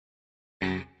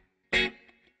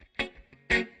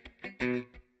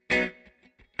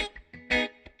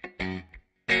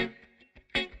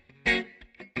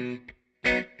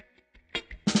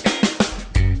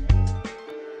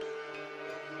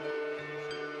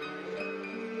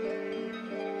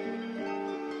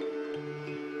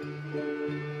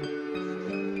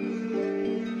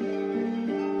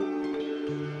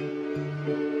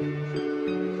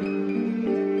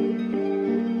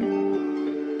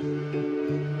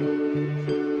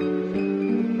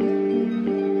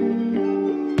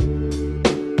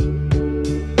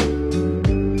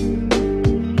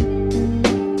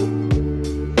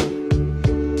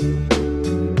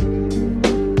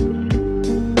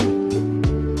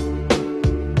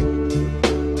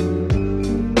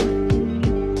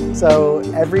So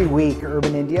every week,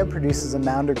 urban India produces a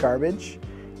mound of garbage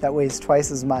that weighs twice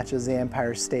as much as the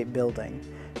Empire State Building.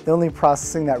 The only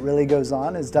processing that really goes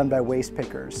on is done by waste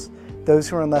pickers. Those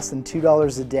who earn less than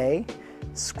 $2 a day,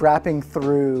 scrapping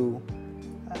through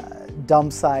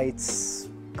dump sites,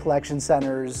 collection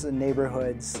centers, and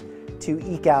neighborhoods to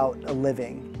eke out a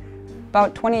living.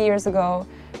 About 20 years ago,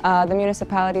 the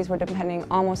municipalities were depending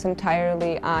almost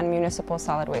entirely on municipal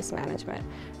solid waste management.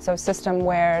 So a system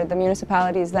where the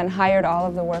municipalities then hired all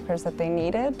of the workers that they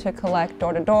needed to collect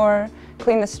door to door,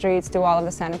 clean the streets, do all of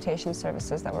the sanitation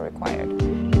services that were required.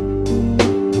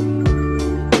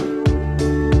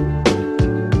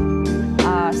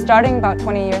 Starting about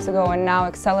 20 years ago and now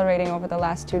accelerating over the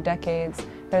last 2 decades,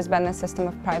 there's been this system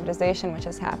of privatization which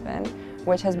has happened,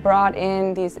 which has brought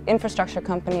in these infrastructure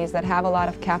companies that have a lot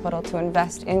of capital to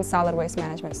invest in solid waste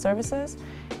management services.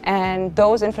 And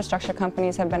those infrastructure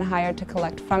companies have been hired to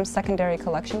collect from secondary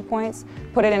collection points,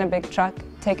 put it in a big truck,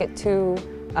 take it to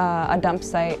a dump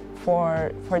site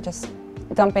for just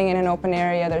dumping in an open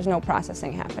area. There's no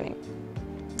processing happening.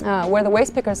 Where the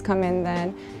waste pickers come in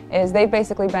then is they've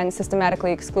basically been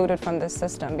systematically excluded from this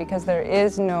system because there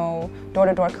is no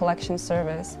door-to-door collection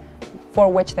service for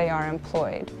which they are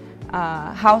employed.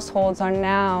 Households are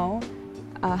now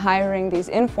hiring these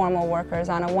informal workers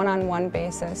on a one-on-one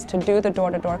basis to do the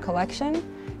door-to-door collection,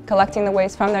 collecting the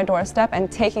waste from their doorstep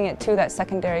and taking it to that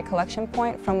secondary collection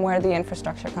point from where the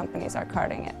infrastructure companies are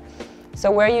carting it. So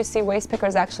where you see waste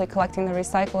pickers actually collecting the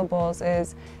recyclables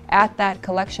is at that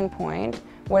collection point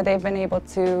where they've been able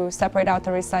to separate out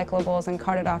the recyclables and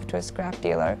cart it off to a scrap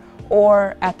dealer,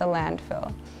 or at the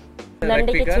landfill.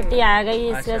 लंडे की छुट्टी आ गई,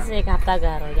 इससे 1 हफ्ता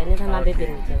घर हो गया, नहीं तो हम अभी भी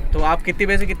नहीं। तो आप कितने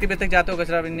बजे से कितने बजे तक जाते हो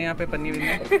कचरा बीनने यहाँ पे पन्नी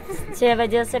बीनने? 6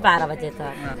 बजे से 12 बजे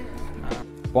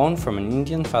तक। Born from an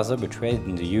Indian father but raised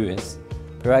in the US,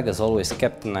 Parag has always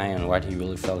kept an eye on what he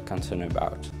really felt concerned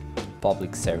about: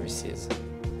 public services.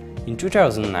 In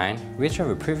 2009, rich of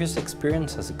a previous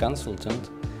experience as a consultant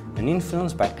and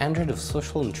influenced by hundreds of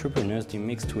social entrepreneurs he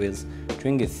mixed with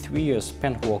during a 3 years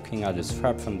spent working at the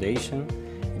Swap Foundation,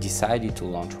 he decided to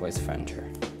launch Waste Frontier.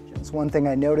 One thing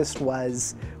I noticed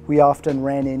was we often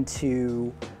ran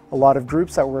into a lot of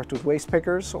groups that worked with waste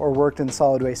pickers or worked in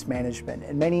solid waste management,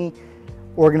 and many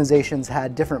organizations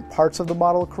had different parts of the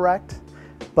model correct,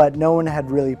 but no one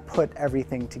had really put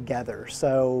everything together.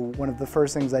 So one of the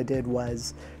first things I did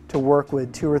was to work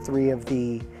with 2 or 3 of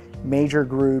the major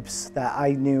groups that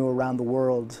I knew around the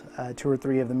world, 2 or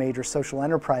 3 of the major social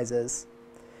enterprises,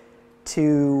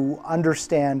 to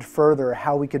understand further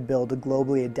how we could build a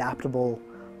globally adaptable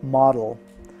model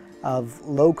of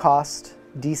low-cost,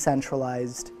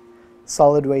 decentralized,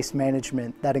 solid waste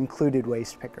management that included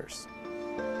waste pickers.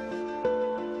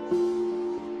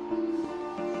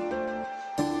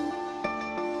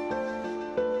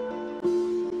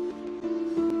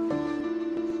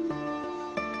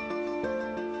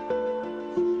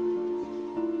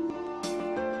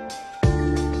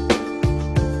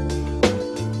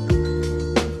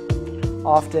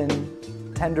 Often,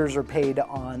 tenders are paid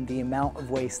on the amount of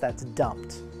waste that's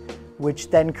dumped, which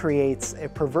then creates a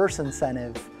perverse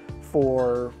incentive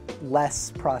for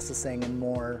less processing and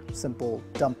more simple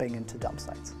dumping into dump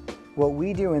sites. What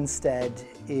we do instead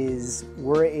is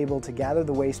we're able to gather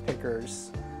the waste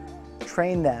pickers,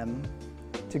 train them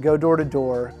to go door to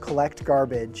door, collect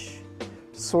garbage,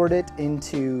 sort it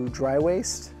into dry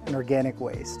waste and organic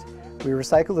waste. We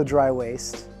recycle the dry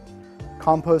waste,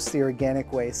 compost the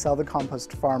organic waste, sell the compost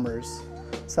to farmers,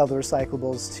 sell the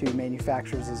recyclables to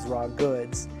manufacturers as raw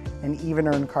goods, and even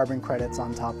earn carbon credits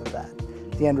on top of that.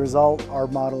 The end result, our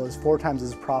model is 4 times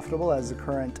as profitable as the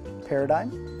current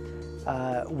paradigm.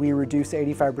 We reduce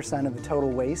 85% of the total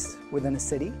waste within a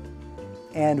city,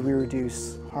 and we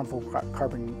reduce harmful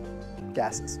carbon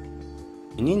gases.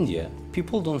 In India,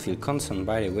 people don't feel concerned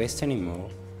by their waste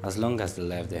anymore as long as they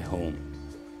left their home.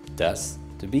 Thus,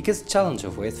 the biggest challenge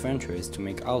of Waste Frontier is to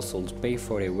make households pay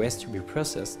for their waste to be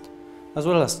processed, as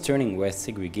well as turning waste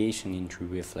segregation into a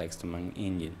reflex among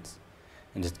Indians,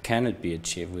 and it cannot be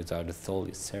achieved without a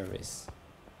thorough service.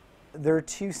 There are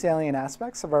 2 salient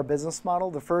aspects of our business model.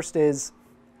 The first is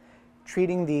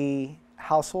treating the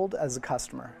household as a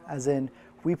customer, as in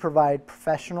we provide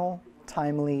professional,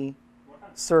 timely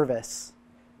service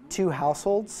to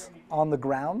households on the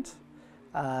ground,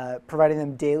 providing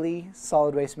them daily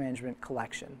solid waste management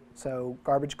collection. So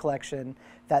garbage collection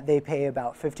that they pay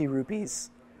about 50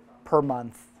 rupees per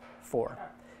month for.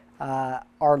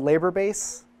 Our labor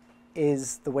base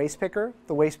is the waste picker.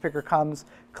 The waste picker comes,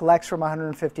 collects from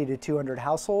 150 to 200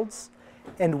 households,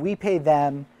 and we pay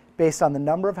them based on the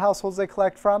number of households they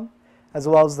collect from, as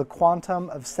well as the quantum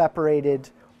of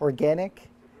separated organic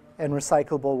and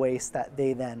recyclable waste that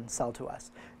they then sell to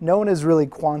us. No one has really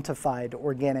quantified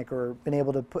organic or been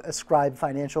able to ascribe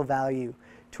financial value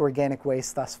to organic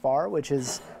waste thus far, which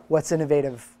is what's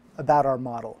innovative about our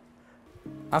model.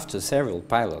 After several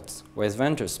pilots, Waste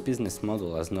Venture's business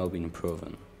model has now been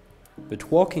proven.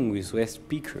 But working with waste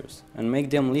pickers and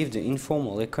make them leave the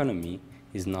informal economy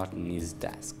is not an easy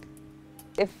task.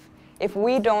 If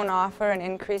we don't offer an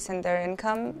increase in their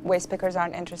income, waste pickers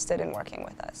aren't interested in working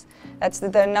with us. That's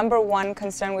the number one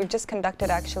concern. We've just conducted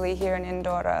actually here in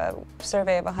Indore a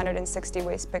survey of 160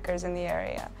 waste pickers in the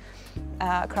area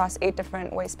across 8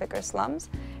 different waste picker slums.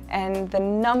 And the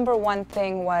number one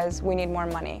thing was we need more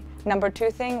money. Number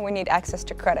 2 thing, we need access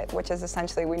to credit, which is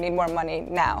essentially we need more money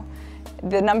now.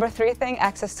 The number 3 thing,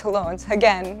 access to loans.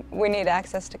 Again, we need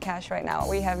access to cash right now.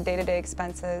 We have day-to-day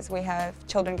expenses, we have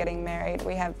children getting married,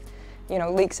 we have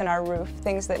leaks in our roof,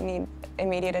 things that need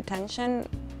immediate attention,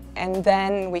 and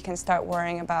then we can start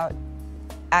worrying about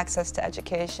access to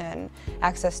education,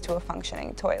 access to a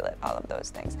functioning toilet, all of those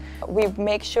things. We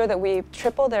make sure that we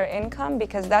triple their income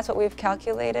because that's what we've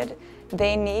calculated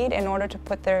they need in order to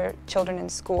put their children in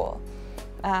school.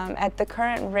 At the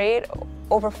current rate,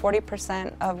 over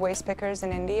 40% of waste pickers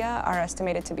in India are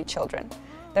estimated to be children.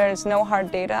 There's no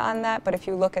hard data on that, but if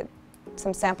you look at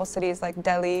some sample cities like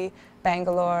Delhi,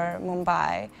 Bangalore,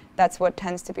 Mumbai, that's what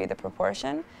tends to be the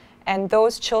proportion. And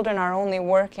those children are only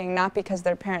working not because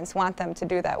their parents want them to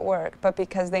do that work, but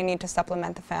because they need to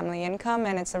supplement the family income,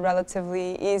 and it's a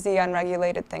relatively easy,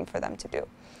 unregulated thing for them to do.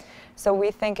 So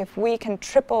we think if we can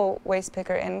triple waste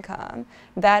picker income,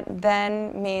 that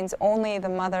then means only the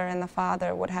mother and the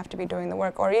father would have to be doing the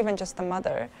work, or even just the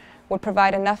mother would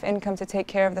provide enough income to take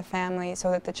care of the family so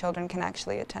that the children can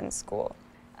actually attend school.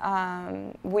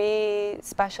 We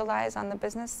specialize on the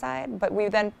business side, but we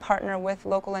then partner with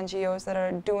local NGOs that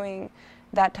are doing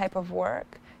that type of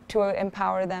work to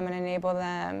empower them and enable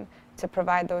them to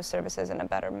provide those services in a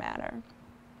better manner.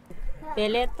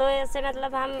 पहले तो ऐसे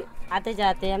मतलब हम आते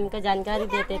जाते हमको जानकारी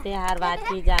देते थे हर बात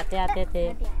की जाते आते थे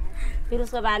फिर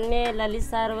उसके बाद में ललित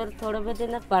सर और थोड़े बहुत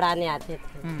दिन पढ़ाने आते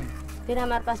थे फिर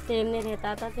हमारे पास टाइम नहीं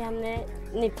रहता था कि हमने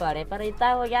नहीं पढ़े पर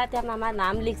इतना हो गया कि हम हमारा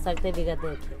नाम लिख सकते विगत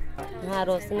में हाँ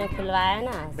रोशनी में खुलवाया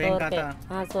ना 100 रुपये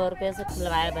हाँ 100 रुपये से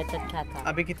खुलवाया बचत खाता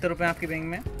अभी कितने रुपए आपके बैंक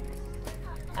में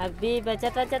अभी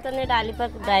बचत तो नहीं डाली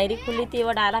पर डायरी खुली थी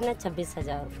वो डाला हमने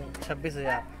 26,000 रुपये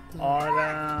 26,000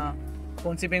 और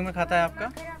कौन सी बैंक में खाता है आपका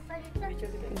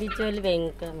बिचौली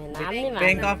बैंक में नाम नहीं मालूम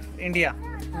बैंक ऑफ इंडिया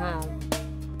हाँ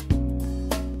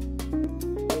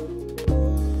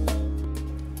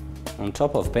On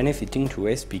top of benefiting to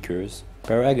waste pickers,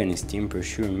 Parag and his team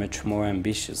pursue a much more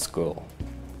ambitious goal.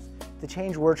 The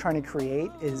change we're trying to create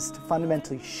is to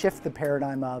fundamentally shift the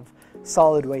paradigm of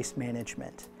solid waste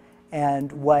management.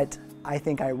 And what I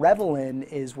think I revel in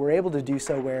is we're able to do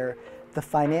so where the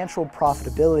financial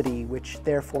profitability, which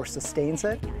therefore sustains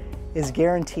it, is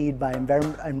guaranteed by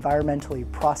environmentally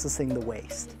processing the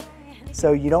waste.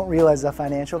 So you don't realize the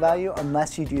financial value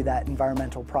unless you do that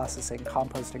environmental processing,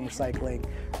 composting, recycling,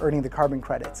 earning the carbon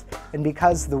credits. And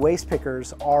because the waste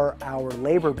pickers are our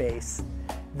labor base,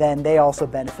 then they also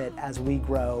benefit as we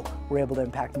grow. We're able to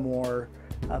impact more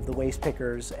of the waste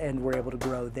pickers and we're able to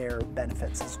grow their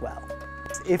benefits as well.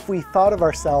 If we thought of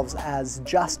ourselves as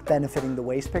just benefiting the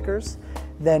waste pickers,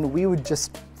 then we would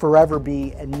just forever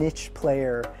be a niche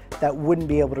player that wouldn't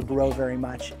be able to grow very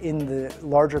much in the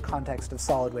larger context of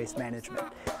solid waste management.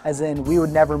 As in, we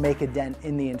would never make a dent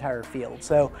in the entire field.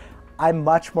 So I'm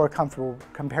much more comfortable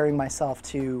comparing myself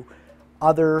to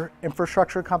other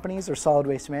infrastructure companies or solid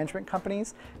waste management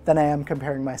companies than I am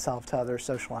comparing myself to other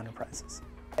social enterprises.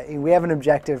 We have an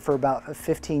objective for about a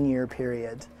 15-year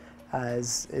period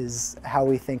is how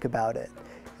we think about it.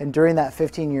 And during that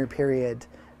 15-year period,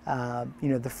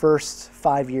 the first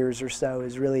 5 years or so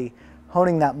is really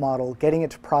honing that model, getting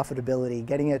it to profitability,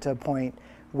 getting it to a point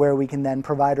where we can then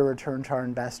provide a return to our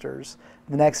investors.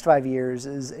 The next 5 years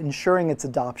is ensuring its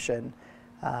adoption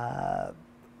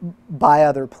by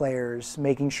other players,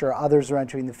 making sure others are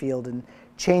entering the field and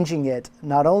changing it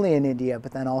not only in India,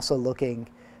 but then also looking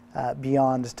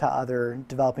beyond to other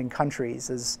developing countries.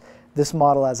 As this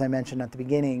model, as I mentioned at the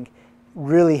beginning,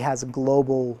 really has a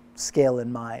global scale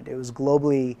in mind. It was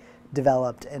globally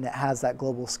developed and it has that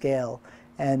global scale.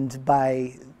 And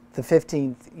by the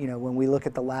 15th, when we look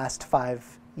at the last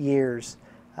 5 years,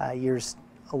 years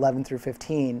 11 through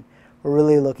 15, we're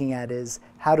really looking at is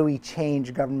how do we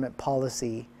change government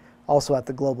policy also at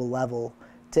the global level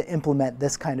to implement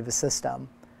this kind of a system,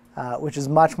 which is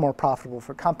much more profitable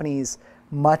for companies,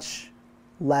 much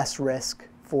less risk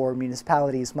for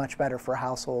municipalities, much better for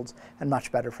households, and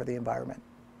much better for the environment.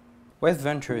 Waste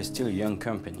Venture is still a young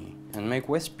company, and make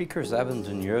waste pickers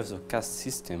abandon years of caste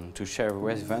system to share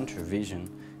Waste Venture vision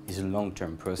is a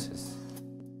long-term process.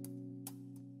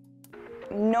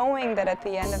 Knowing that at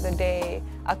the end of the day,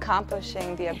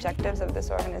 accomplishing the objectives of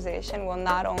this organization will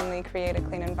not only create a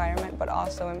clean environment, but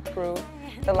also improve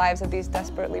the lives of these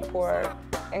desperately poor,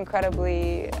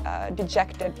 incredibly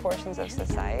dejected portions of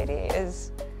society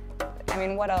is, I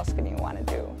mean, what else can you want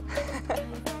to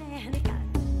do?